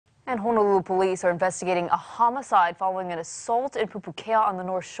And Honolulu police are investigating a homicide following an assault in Pupukea on the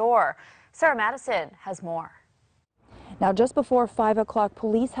North Shore. Sarah Madison has more. Now, just before 5 o'clock,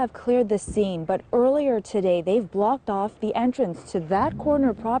 police have cleared the scene, but earlier today, they've blocked off the entrance to that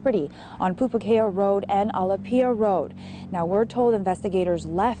corner property on Pupukea Road and Alapia Road. Now, we're told investigators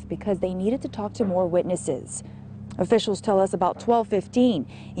left because they needed to talk to more witnesses. Officials tell us about 12:15,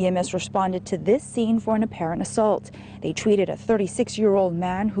 EMS responded to this scene for an apparent assault. They treated a 36-year-old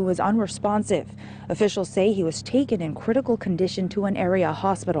man who was unresponsive. Officials say he was taken in critical condition to an area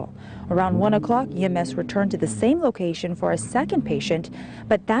hospital. Around 1 o'clock, EMS returned to the same location for a second patient,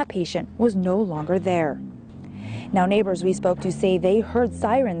 but that patient was no longer there. Now, neighbors we spoke to say they heard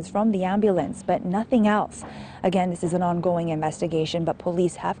sirens from the ambulance, but nothing else. Again, this is an ongoing investigation, but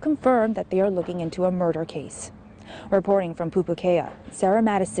police have confirmed that they are looking into a murder case. Reporting from Pupukea, Sarah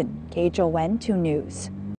Madison, KHON 2 News.